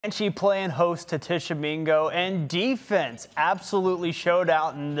Comanche playing host to Tishomingo, and defense absolutely showed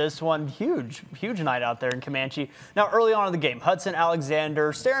out in this one. Huge night out there in Comanche. Now, early on in the game, Hudson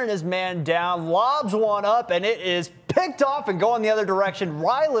Alexander staring his man down, lobs one up, and it is picked off and going the other direction.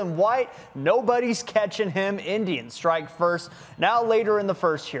 Rylan White, nobody's catching him. Indians strike first. Now later in the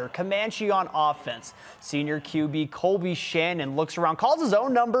first here, Comanche on offense. Senior QB Colby Shannon looks around, calls his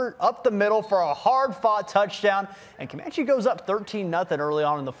own number up the middle for a hard-fought touchdown, and Comanche goes up 13-0 early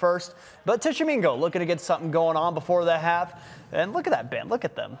on in the first. But Tishomingo looking to get something going on before the half. And look at that band. Look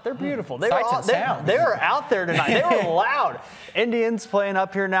at them. They're beautiful. They are out there tonight. They were loud. Indians playing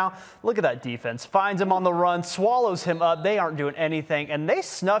up here now. Look at that defense. Finds him on the run, swallows him up. They aren't doing anything, and they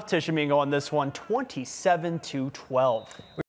snuffed Tishomingo on this one, 27-12.